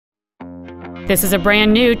This is a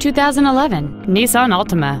brand new 2011 Nissan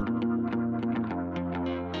Altima.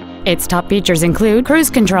 Its top features include cruise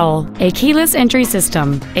control, a keyless entry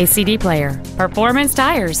system, a CD player, performance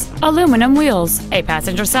tires, aluminum wheels, a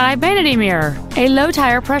passenger side vanity mirror, a low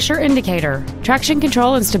tire pressure indicator, traction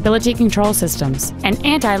control and stability control systems, an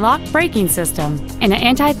anti-lock braking system, and an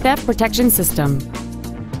anti-theft protection system.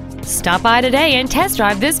 Stop by today and test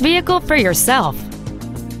drive this vehicle for yourself.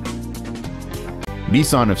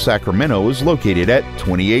 Nissan of Sacramento is located at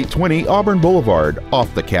 2820 Auburn Boulevard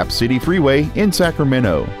off the Cap City Freeway in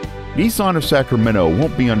Sacramento. Nissan of Sacramento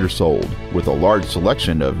won't be undersold. With a large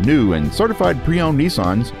selection of new and certified pre-owned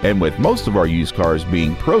Nissans, and with most of our used cars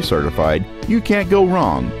being pro-certified, you can't go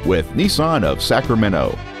wrong with Nissan of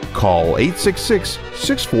Sacramento. Call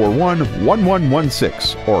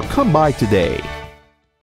 866-641-1116 or come by today.